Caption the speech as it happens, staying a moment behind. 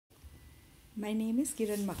My name is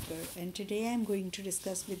Kiran Makkar, and today I am going to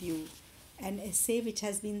discuss with you an essay which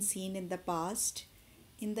has been seen in the past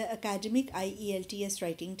in the academic IELTS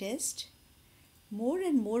writing test. More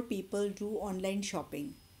and more people do online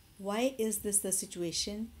shopping. Why is this the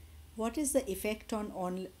situation? What is the effect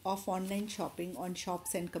of online shopping on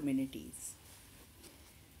shops and communities?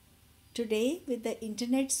 Today, with the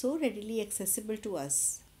internet so readily accessible to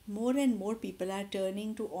us, more and more people are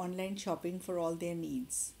turning to online shopping for all their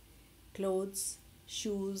needs. Clothes,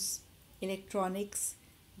 shoes, electronics,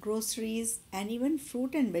 groceries, and even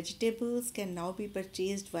fruit and vegetables can now be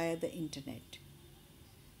purchased via the internet.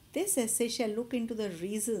 This essay shall look into the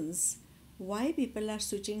reasons why people are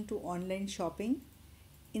switching to online shopping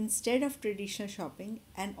instead of traditional shopping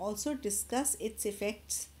and also discuss its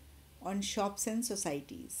effects on shops and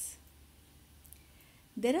societies.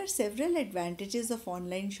 There are several advantages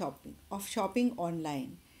of shopping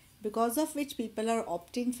online, because of which people are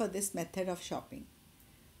opting for this method of shopping.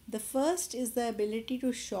 The first is the ability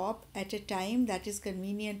to shop at a time that is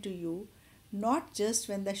convenient to you, not just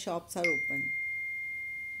when the shops are open.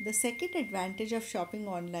 The second advantage of shopping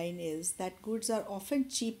online is that goods are often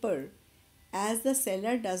cheaper as the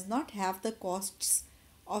seller does not have the costs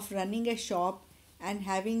of running a shop and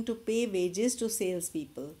having to pay wages to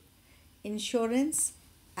salespeople, insurance,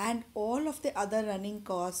 and all of the other running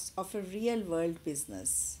costs of a real world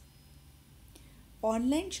business.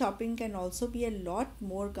 Online shopping can also be a lot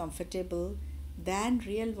more comfortable than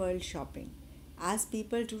real world shopping, as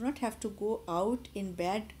people do not have to go out in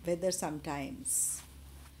bad weather sometimes.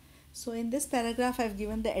 So, in this paragraph, I've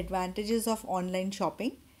given the advantages of online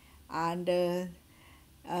shopping, and then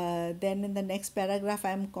in the next paragraph,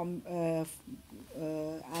 I'm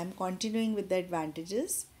continuing with the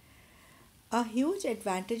advantages. A huge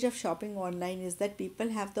advantage of shopping online is that people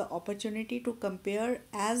have the opportunity to compare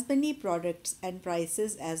as many products and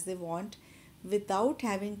prices as they want without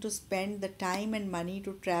having to spend the time and money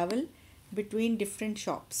to travel between different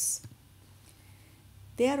shops.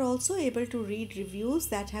 They are also able to read reviews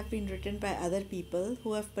that have been written by other people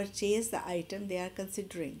who have purchased the item they are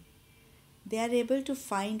considering. They are able to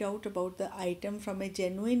find out about the item from a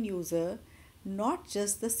genuine user, not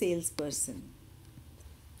just the salesperson.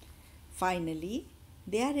 Finally,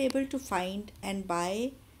 they are able to find and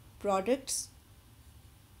buy products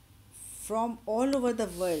from all over the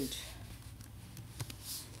world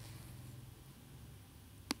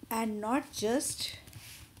and not just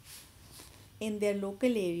in their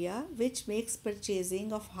local area, which makes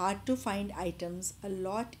purchasing of hard to find items a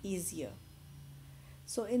lot easier.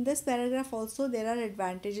 So, in this paragraph, also, there are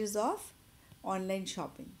advantages of online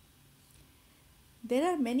shopping. There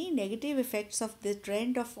are many negative effects of the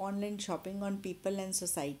trend of online shopping on people and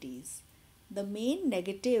societies. The main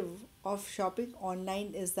negative of shopping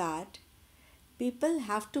online is that people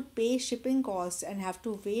have to pay shipping costs and have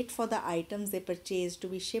to wait for the items they purchase to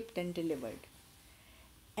be shipped and delivered.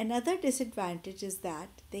 Another disadvantage is that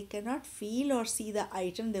they cannot feel or see the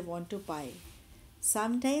item they want to buy.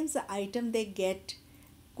 Sometimes the item they get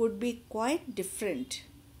could be quite different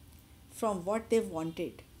from what they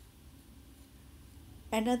wanted.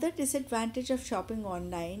 Another disadvantage of shopping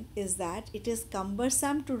online is that it is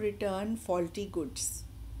cumbersome to return faulty goods.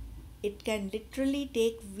 It can literally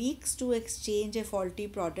take weeks to exchange a faulty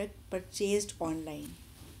product purchased online.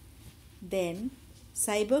 Then,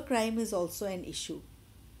 cybercrime is also an issue.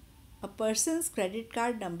 A person's credit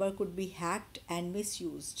card number could be hacked and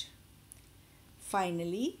misused.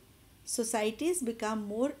 Finally, societies become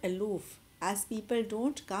more aloof as people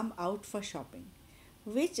don't come out for shopping,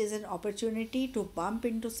 which is an opportunity to bump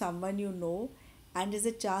into someone you know and is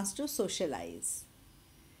a chance to socialize.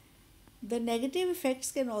 The negative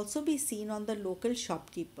effects can also be seen on the local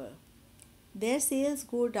shopkeeper. Their sales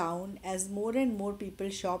go down as more and more people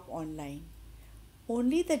shop online.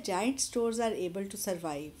 Only the giant stores are able to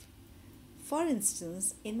survive. For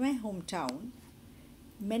instance, in my hometown,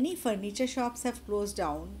 many furniture shops have closed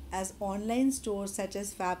down as online stores such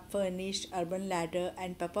as Fab Furnished, Urban Ladder,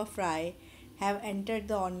 and Pepper Fry have entered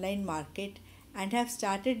the online market and have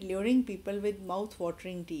started luring people with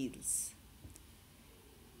mouth-watering deals.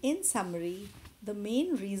 In summary, the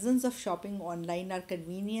main reasons of shopping online are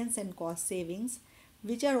convenience and cost savings,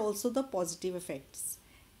 which are also the positive effects.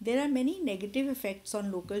 There are many negative effects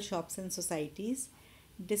on local shops and societies.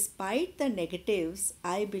 Despite the negatives,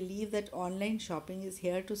 I believe that online shopping is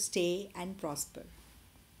here to stay and prosper.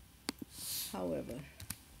 However,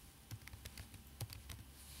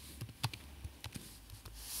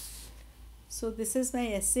 so this is my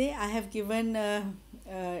essay. I have given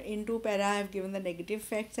in two para. I have given the negative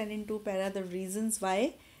facts, and in two para the reasons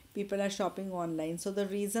why people are shopping online. So the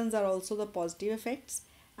reasons are also the positive effects,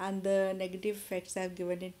 and the negative effects I've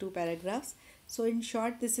given in 2 paragraphs. So in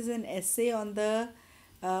short, this is an essay on the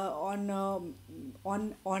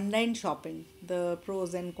on online shopping, the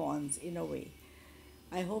pros and cons in a way.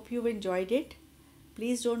 I hope you've enjoyed it.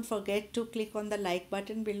 Please don't forget to click on the like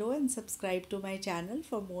button below and subscribe to my channel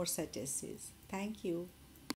for more such essays. Thank you.